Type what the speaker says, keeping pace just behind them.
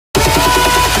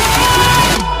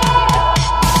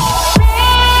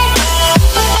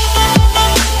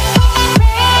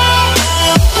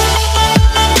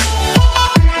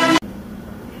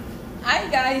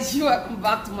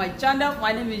back to my channel.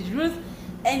 My name is Ruth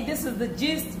and this is the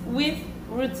gist with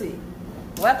Ruthie.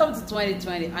 Welcome to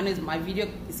 2020. I know my video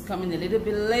is coming a little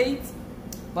bit late,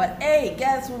 but hey,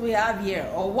 guess what we have here,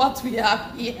 or what we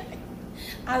have here,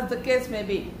 as the case may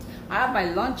be. I have my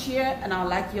lunch here and I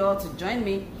would like you all to join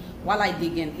me while I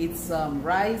dig in. It's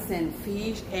rice and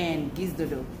fish and geese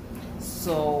dodo.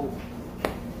 So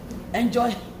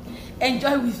enjoy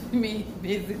with me,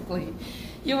 basically.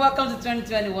 You're welcome to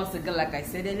 2020 once again. Like I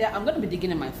said earlier, I'm going to be digging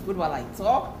in my food while I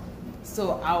talk.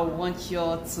 So I want you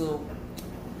all to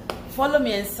follow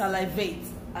me and salivate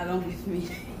along with me.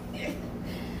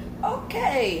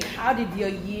 Okay, how did your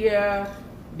year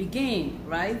begin,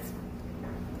 right?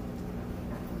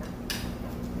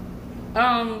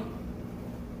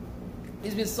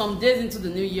 It's been some days into the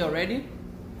new year already,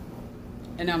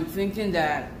 and I'm thinking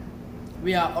that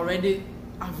we are already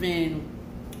having,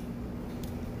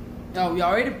 we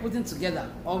are already putting together,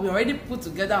 or we already put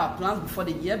together our plans before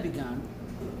the year began,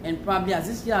 and probably as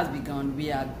this year has begun,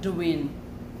 we are doing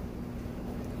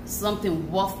something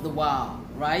worth the while,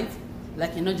 right?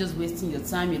 Like you're not just wasting your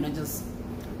time, you're not just,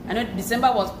 I know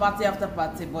December was party after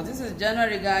party, but this is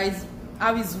January, guys.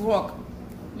 How is work?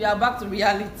 We are back to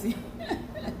reality.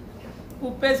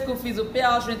 You pay school fees, you pay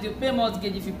house rent, you pay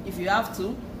mortgage if you have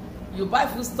to. You buy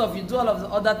food stuff, you do all of the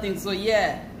other things. So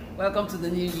yeah, welcome to the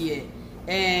new year.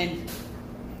 And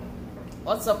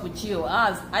what's up with you?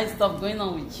 How's stuff going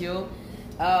on with you?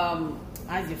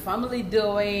 How's your family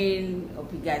doing?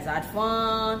 Hope you guys had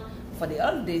fun for the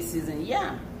holiday season.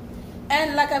 Yeah.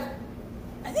 And like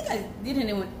I think I didn't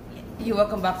even, you're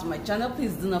welcome back to my channel.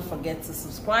 Please do not forget to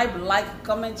subscribe, like,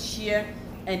 comment, share,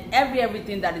 and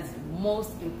everything that is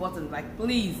most important. Like,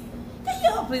 please, can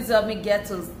you please help me get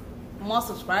to more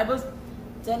subscribers?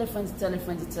 Tell a friend, tell a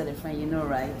friend, tell a friend, you know,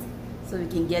 right? So we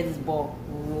can get this ball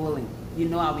rolling. You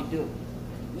know how we do.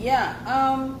 Yeah.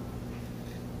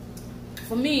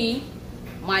 For me,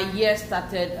 my year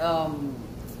started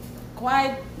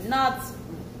not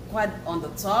quite on the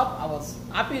top. I was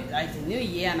happy it's a new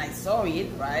year and I saw it,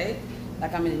 right?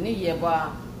 Like I'm in the new year,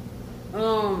 but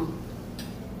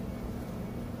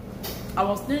I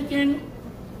was thinking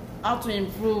how to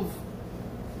improve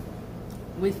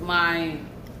with my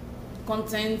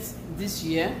content this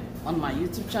year on my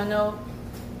YouTube channel,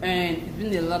 and it's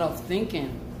been a lot of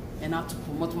thinking and how to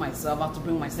promote myself, how to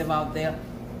bring myself out there,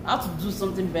 how to do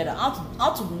something better,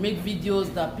 how to make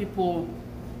videos that people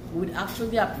would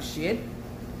actually appreciate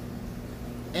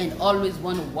and always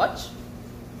want to watch,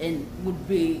 and would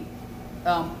be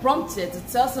prompted to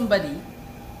tell somebody,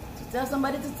 so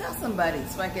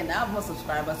I can have more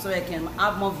subscribers, so I can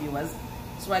have more viewers,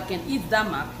 so I can hit that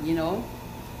mark, you know,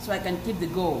 so I can keep the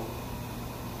goal.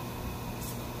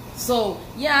 So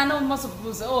yeah, I know most of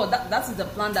people say, oh, that is the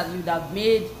plan that you'd have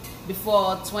made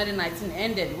before 2019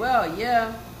 ended. Well,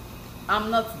 yeah,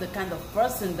 I'm not the kind of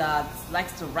person that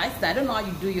likes to write that. I don't know how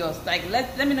you do yours. Like,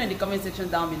 let me know in the comment section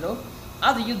down below.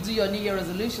 How do you do your New Year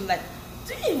resolution? Like,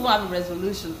 do you even have a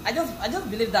resolution? I just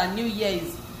believe that New Year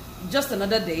is just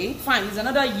another day. Fine, it's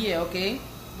another year, okay,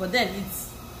 but then it's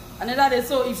another day.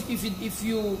 So if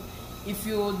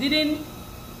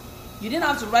you didn't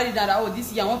have to write it down, oh,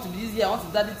 this year I want to do this, year I want to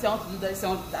do that, this year I want to do that, this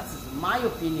year I want to, that is my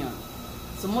opinion.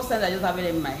 So most times I just have it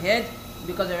in my head,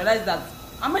 because I realize that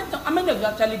how many of you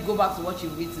actually go back to what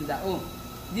you've written, that, oh,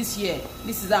 this year,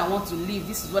 this is how I want to live,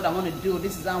 this is what I want to do,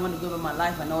 this is how I want to go about my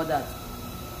life and all that.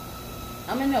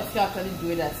 How many of you actually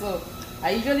do that? So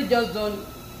I usually just don't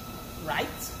write.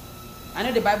 I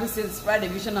know the Bible says write a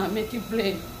vision and make it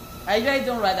plain. I usually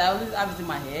don't write. I always have it in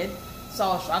my head. So I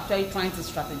was actually trying to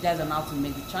strategize on how to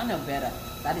make the channel better.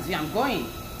 That is where I'm going.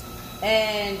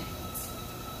 And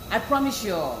I promise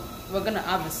you all, we're going to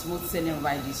have a smooth sailing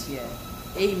ride this year.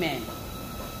 Amen.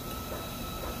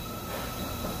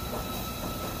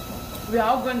 We are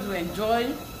all going to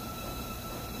enjoy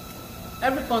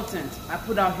every content I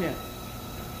put out here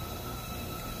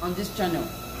on this channel,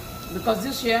 because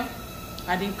this year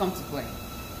I didn't come to play.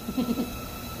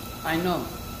 I know.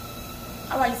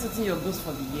 How are you setting your goals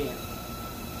for the year?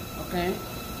 Okay?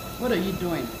 What are you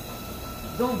doing?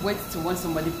 Don't wait till when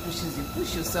somebody pushes you.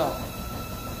 Push yourself.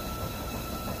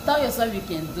 Tell yourself you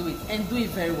can do it, and do it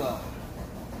very well.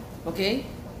 Okay?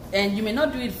 And you may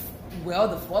not do it well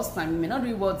the first time. You may not do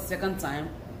it well the second time.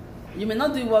 You may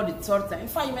not do it well the third time. In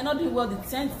fact, you may not do it well the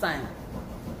 10th time.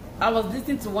 I was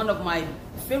listening to one of my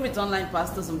favorite online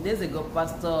pastors some days ago,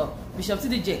 Pastor Bishop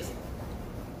T.D. Jakes.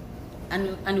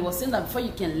 And he was saying that before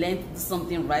you can learn to do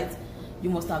something right,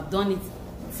 you must have done it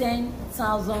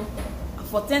 10,000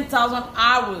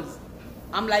 hours.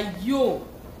 I'm like, yo,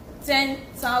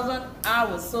 10,000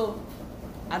 hours. So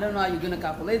I don't know how you're going to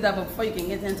calculate that, but before you can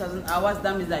get 10,000 hours,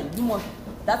 that means that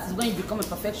That is when you become a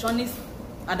perfectionist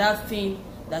at that thing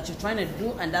that you're trying to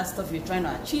do and that stuff you're trying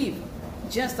to achieve.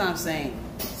 Just what I'm saying.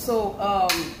 So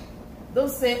don't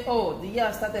say, oh, the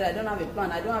year started, I don't have a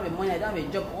plan, I don't have a money, I don't have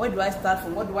a job. Where do I start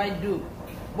from? What do I do?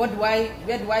 Where do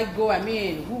I go? I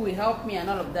mean, who will help me and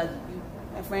all of that? You,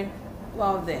 my friend, go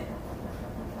out there.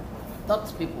 Talk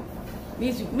to people.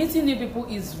 Meeting new people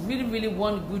is really, really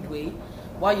one good way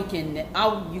how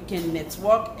you can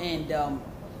network and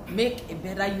make a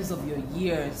better use of your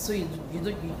years. So you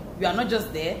are not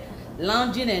just there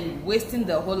lounging and wasting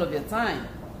the whole of your time.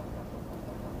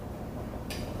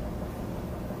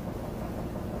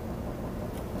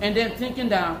 And then thinking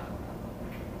that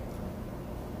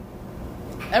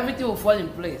everything will fall in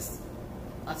place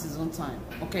at its own time.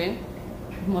 Okay?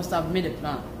 You must have made a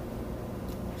plan.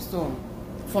 So,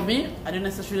 for me, I don't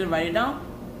necessarily write it down.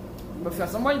 But if you're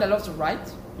somebody that loves to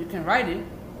write, you can write it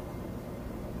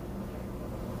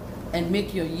and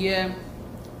make your year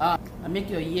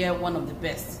one of the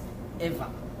best ever.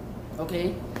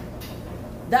 Okay?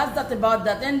 That's that about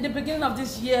that. And the beginning of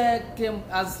this year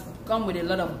has come with a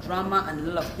lot of drama and a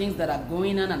lot of things that are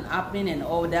going on and happening and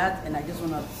all that. And I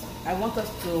want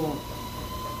us to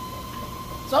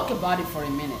talk about it for a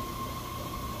minute.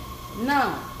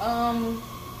 Now,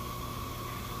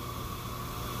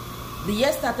 the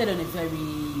year started on a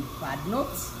very bad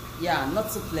note. Yeah, not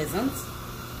so pleasant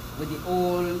with the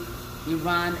whole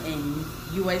Iran and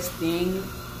US thing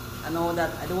and all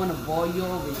that. I don't want to bore you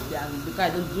with that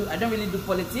because I don't really do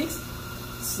politics,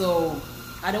 so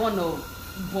I don't want to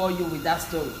bore you with that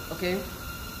story. Okay.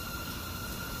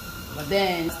 But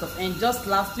then stuff, and just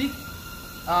last week,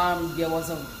 there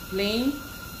was a plane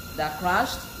that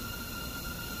crashed.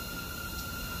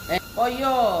 And, oh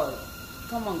yo,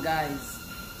 come on guys.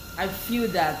 I feel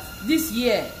that this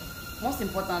year, most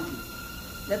importantly,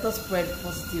 let us spread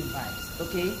positive vibes,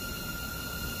 okay?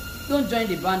 Don't join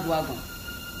the bandwagon.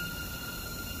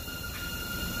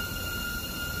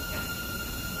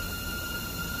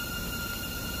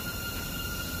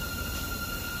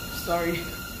 Sorry.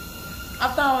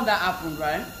 After all that happened,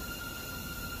 right?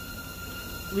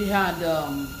 We had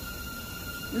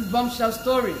this bombshell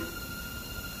story.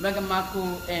 Meghan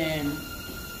Markle and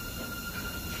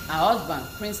her husband,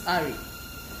 Prince Harry,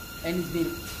 and it's been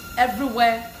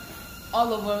everywhere,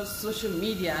 all over social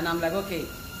media, and I'm like, okay,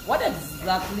 what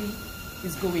exactly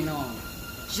is going on?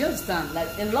 Do you understand? Like,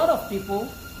 a lot of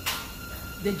people,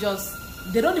 they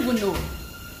don't even know.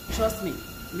 Trust me.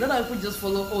 A lot of people just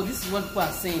follow, oh, this is what people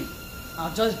are saying.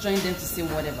 I'll just join them to say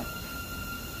whatever.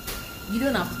 You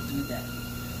don't have to do that.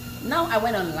 Now I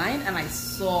went online and I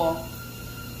saw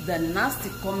the nasty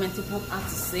comment people had to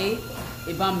say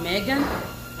about Meghan.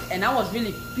 And I was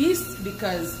really pissed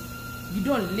because you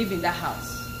don't live in that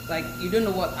house. Like, you don't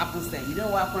know what happens there. You don't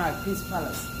know what happens at Queen's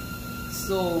Palace.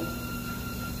 So,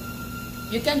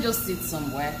 you can't just sit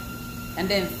somewhere and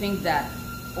then think that,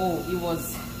 oh, it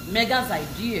was Meghan's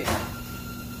idea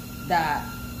that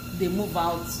they move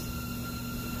out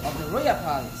of the royal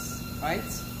palace, right?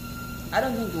 I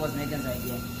don't think it was Meghan's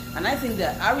idea. And I think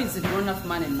that Harry is a grown-up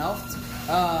man enough to,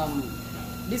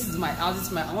 this is my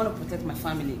house, I want to protect my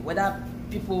family. Whether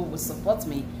people will support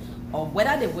me or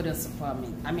whether they wouldn't support me.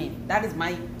 I mean, that is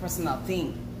my personal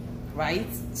thing, right?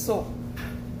 So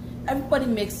everybody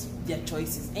makes their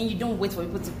choices and you don't wait for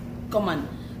people to come and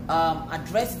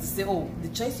address it to say, oh, the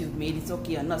choice you've made is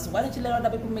okay or not. So why don't you let other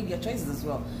people make their choices as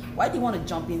well? Why do you want to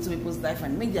jump into people's life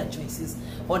and make their choices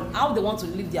on how they want to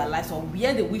live their lives or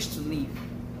where they wish to live?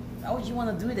 How would you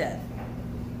want to do that?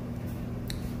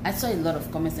 I saw a lot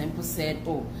of comments and people said,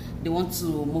 oh, they want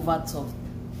to move out of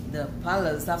the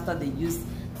palace after they used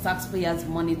taxpayers'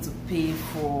 money to pay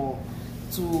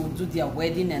to do their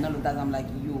wedding and all of that. I'm like,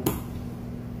 yo,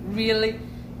 really?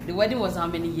 The wedding was how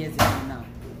many years ago now?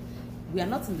 We are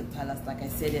not in the palace, like I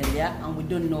said earlier, and we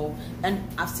don't know. And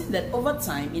I've seen that over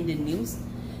time in the news,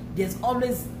 there's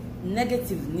always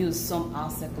negative news somehow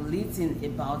circulating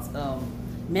about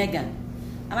Meghan.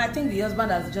 And I think the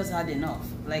husband has just had enough.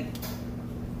 Like,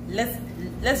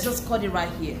 let's just cut it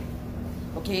right here,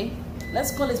 okay?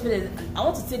 Let's call it. I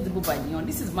want to take the bull by the horn.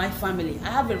 This is my family. I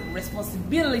have a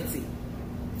responsibility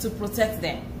to protect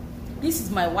them. This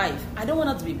is my wife. I don't want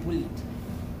her to be bullied.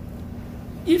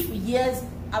 If years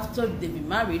after they've been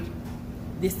married,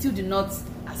 they still do not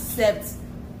accept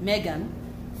Meghan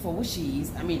for who she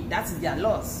is, I mean, that is their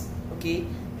loss, okay?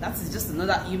 That is just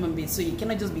another human being. So you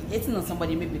cannot just be hating on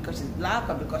somebody maybe because she's black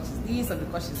or because she's this or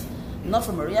because she's not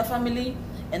from a royal family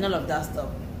and all of that stuff.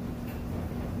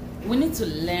 We need to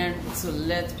learn to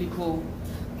let people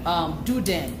do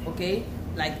them, okay?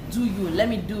 Like, do you, let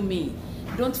me do me.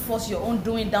 Don't force your own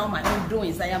doing down my own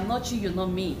doings. I am not you, you're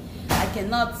not me. I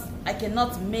cannot I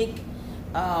cannot make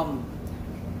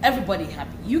everybody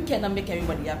happy. You cannot make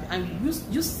everybody happy, and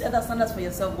you set that standards for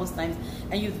yourself most times,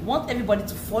 and you want everybody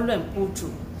to follow and pull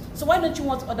through. So why don't you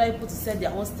want other people to set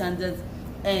their own standards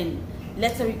and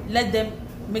let them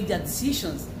make their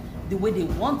decisions the way they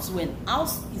want to, and how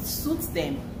it suits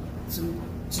them to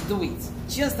do it?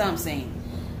 Do you understand what I'm saying?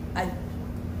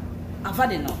 I've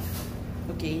had enough.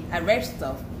 Okay, I read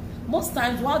stuff. Most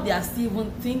times while they are still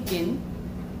even thinking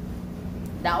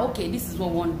that, okay, this is what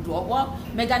we want to do, or well,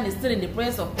 Meghan is still in the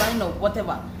process of planning or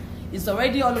whatever, it's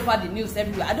already all over the news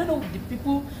everywhere. I don't know the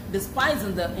people, the spies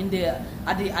at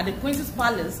the Queen's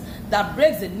Palace that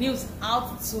breaks the news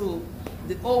out to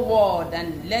the whole world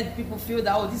and let people feel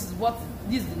that, oh, this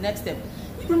is the next step.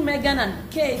 Even Meghan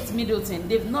and Kate Middleton,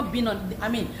 they've not been on. I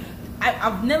mean,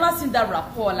 I've never seen that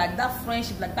rapport, like that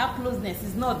friendship, like that closeness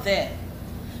is not there.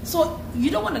 So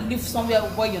you don't want to live somewhere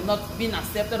where you're not being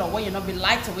accepted, or where you're not being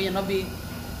liked, or where you're not being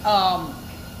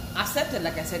accepted,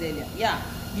 like I said earlier. Yeah,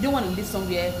 you don't want to live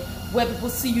somewhere where people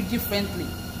see you differently.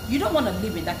 You don't want to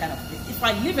live in that kind of place. If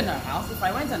I live in a house, if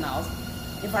I rent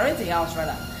a house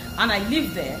rather, and I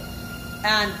live there,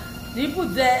 and the people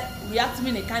there react to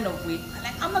me in a kind of way,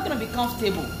 like, I'm not going to be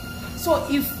comfortable. So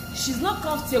if she's not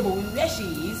comfortable with where she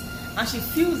is, and she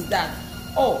feels that,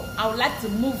 oh, I would like to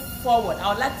move forward, I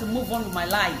would like to move on with my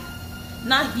life,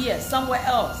 not here, somewhere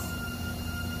else,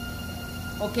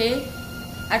 okay,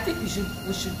 I think we should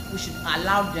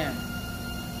allow them.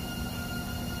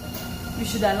 We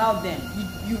should allow them.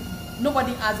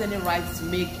 Nobody has any right to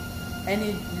make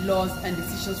any laws and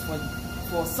decisions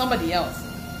for somebody else.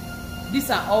 These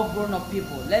are all grown-up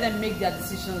people. Let them make their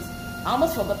decisions. I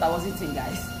almost forgot I was eating,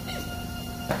 guys.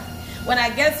 When I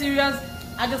get serious,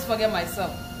 I just forget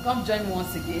myself. Come join me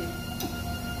once again.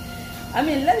 I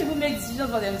mean, let people make decisions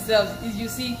for themselves. You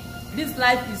see, this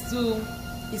life is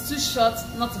too short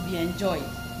not to be enjoyed.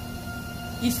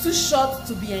 It's too short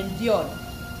to be endured.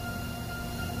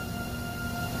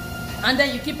 And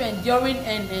then you keep enduring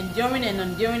and enduring and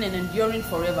enduring and enduring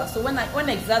forever. So when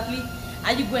exactly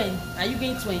are you going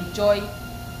to enjoy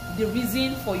the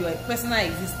reason for your personal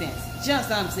existence? Do you understand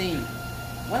what I'm saying?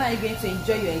 When are you going to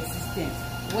enjoy your existence?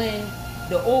 When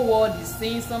the whole world is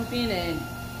saying something and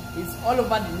it's all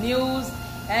over the news,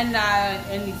 and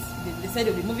they said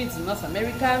they'll be moving to North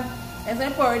America, and some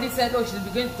people already said, oh, she'll be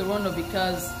going to Toronto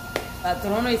because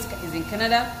Toronto is in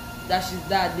Canada.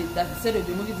 That they said they'll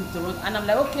be moving to Toronto, and I'm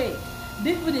like, okay,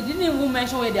 they didn't even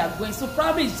mention where they are going, so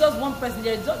probably it's just one person.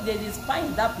 There is spy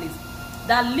in that place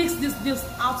that leaks this news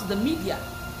out to the media,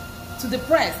 to the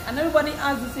press, and everybody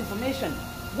has this information.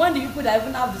 When the people that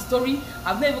even have the story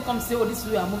have never come say, oh, this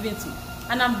is where we are moving to.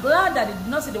 And I'm glad that they did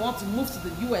not say they want to move to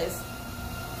the US,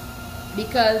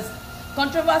 because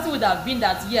controversy would have been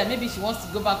that, yeah, maybe she wants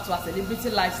to go back to her celebrity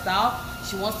lifestyle.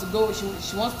 She wants to go.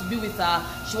 She wants to be with her.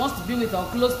 She wants to be with or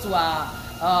close to her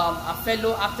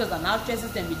fellow actors and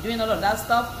actresses and be doing all of that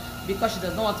stuff, because she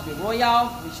does not want to be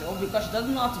royal, or because she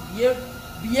doesn't know how to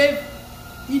behave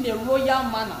in a royal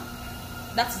manner.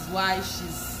 That is why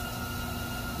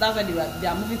that's why they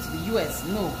are moving to the US.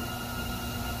 No,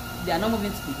 they are not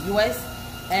moving to the US,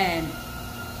 and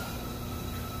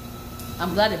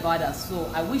I'm glad about that.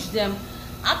 So I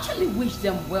actually wish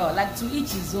them well. Like, to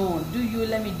each his own. Do you,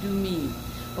 let me do me.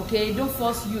 Okay, don't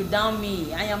force you down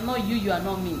me. I am not you, you are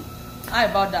not me. How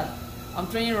about that? I'm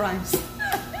training rhymes.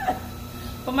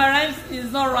 But my rhymes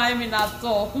is not rhyming at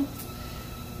all.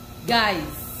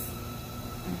 Guys,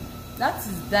 that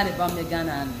is that about Meghan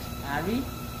and Harry.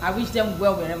 I wish them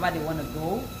well wherever they want to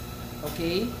go.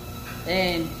 Okay,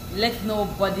 and let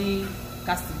nobody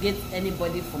castigate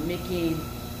anybody for making.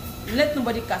 Let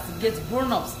nobody castigate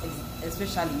grown-ups,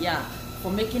 especially, yeah,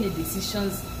 for making the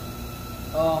decisions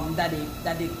that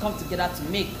they come together to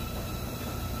make.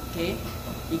 Okay,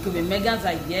 it could be Meghan's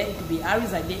idea, it could be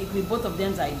Harry's idea, it could be both of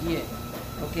them's idea.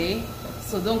 Okay,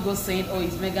 so don't go saying, oh,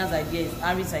 it's Meghan's idea, it's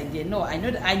Harry's idea. No, I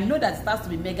know that it has to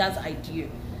be Meghan's idea,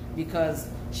 because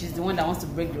she's the one that wants to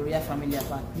break the royal family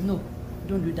apart. No,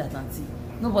 don't do that, auntie.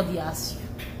 Nobody asks you.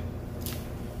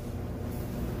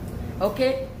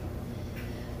 Okay.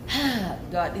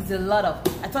 God, it's a lot of.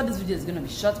 I thought this video is going to be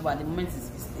short, but at the moment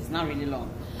it's not really long.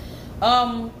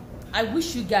 I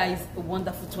wish you guys a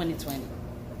wonderful 2020.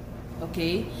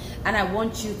 Okay, and I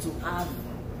want you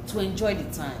to enjoy the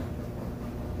time.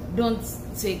 Don't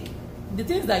take the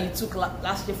things that you took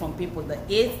last year from people, the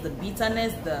hate, the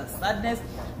bitterness, the sadness,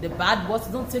 the bad words.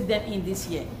 Don't take them in this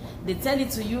year. They tell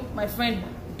it to you, my friend.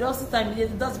 Does the time?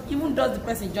 Does the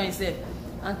person enjoy himself?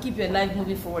 And keep your life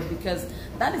moving forward, because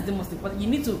that is the most important. You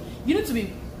need to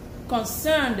be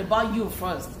concerned about you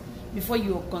first before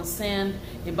you're concerned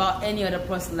about any other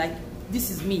person. Like,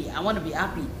 this is me, I want to be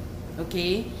happy.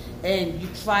 okay, and you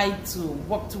try to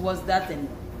work towards that and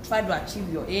try to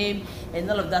achieve your aim and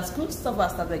all of that. School stuff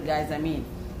has started, guys. I mean,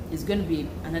 it's going to be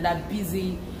another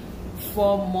busy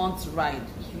 4-month ride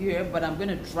here, but I'm going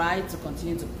to try to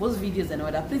continue to post videos and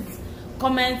all that. Please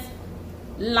comment,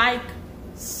 like,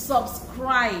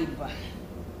 subscribe.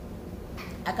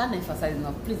 I can't emphasize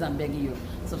enough. Please, I'm begging you,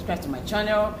 subscribe to my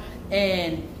channel,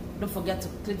 and don't forget to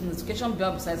click the notification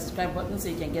bell beside the subscribe button so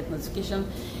you can get notification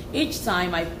each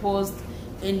time I post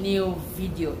a new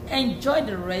video. Enjoy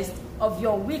the rest of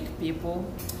your week, people.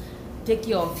 Take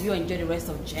care of you. Enjoy the rest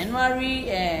of January,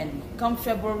 and come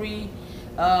February,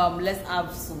 let's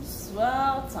have some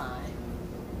swell time.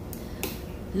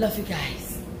 Love you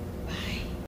guys.